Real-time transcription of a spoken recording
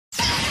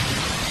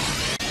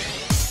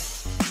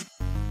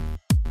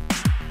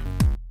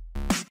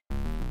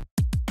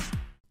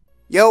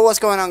Yo, what's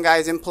going on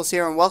guys, Impulse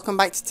here and welcome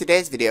back to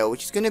today's video,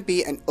 which is going to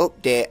be an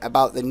update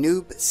about the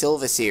Noob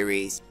Silver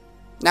series.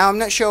 Now I'm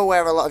not sure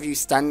where a lot of you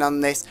stand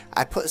on this.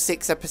 I put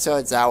 6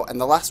 episodes out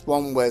and the last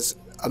one was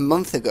a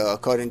month ago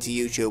according to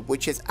YouTube,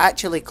 which is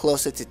actually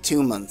closer to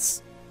 2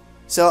 months.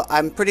 So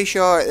I'm pretty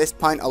sure at this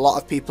point a lot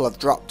of people have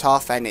dropped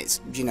off and it's,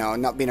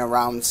 not been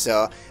around,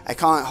 so I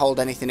can't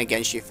hold anything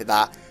against you for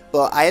that.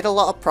 But I had a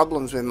lot of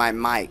problems with my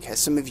mic, as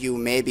some of you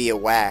may be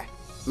aware.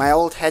 My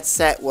old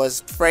headset was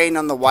fraying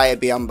on the wire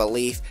beyond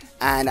belief,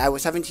 and I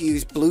was having to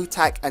use blue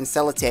tack and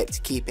sellotape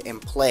to keep it in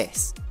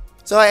place.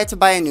 So I had to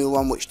buy a new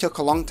one, which took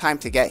a long time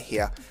to get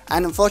here,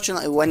 and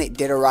unfortunately when it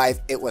did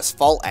arrive it was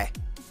faulty.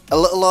 A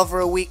little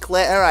over a week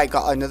later I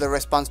got another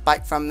response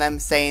back from them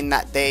saying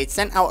that they'd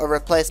sent out a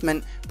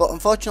replacement, but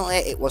unfortunately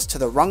it was to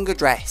the wrong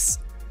address.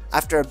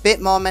 After a bit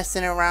more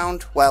messing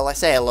around, well I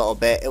say a little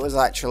bit, it was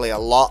actually a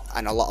lot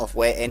and a lot of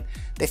waiting,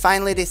 they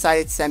finally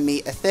decided to send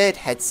me a third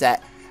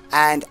headset.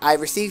 And I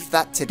received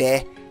that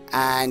today,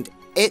 and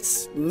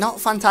it's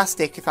not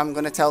fantastic if I'm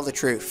going to tell the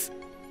truth.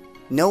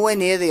 Nowhere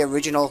near the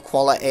original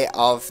quality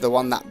of the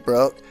one that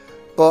broke,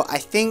 but I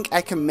think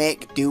I can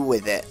make do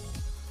with it.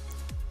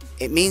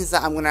 It means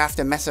that I'm going to have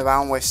to mess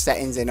around with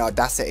settings in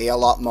Audacity a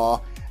lot more,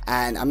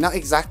 and I'm not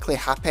exactly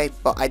happy,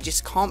 but I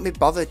just can't be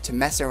bothered to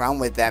mess around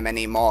with them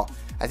anymore.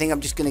 I think I'm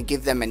just going to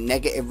give them a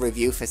negative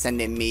review for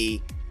sending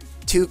me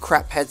 2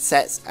 crap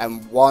headsets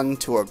and 1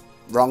 to a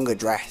wrong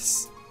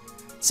address.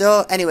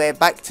 So anyway,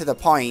 back to the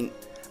point,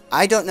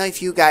 I don't know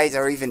if you guys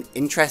are even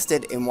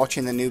interested in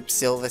watching the Noob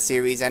Silver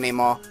series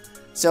anymore.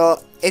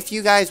 So if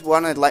you guys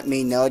want to let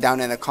me know down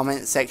in the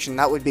comment section,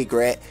 that would be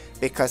great,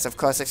 because of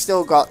course I've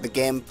still got the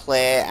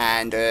gameplay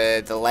and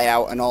the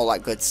layout and all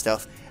that good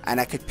stuff,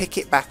 and I could pick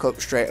it back up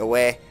straight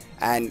away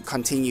and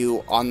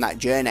continue on that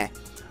journey.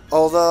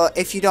 Although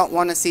if you don't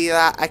want to see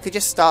that, I could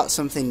just start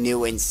something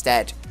new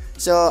instead.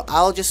 So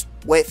I'll just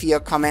wait for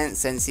your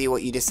comments and see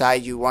what you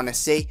decide you want to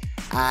see.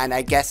 And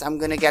I guess I'm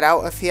gonna get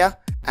out of here,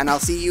 and I'll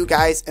see you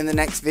guys in the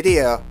next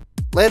video.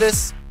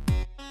 Laters!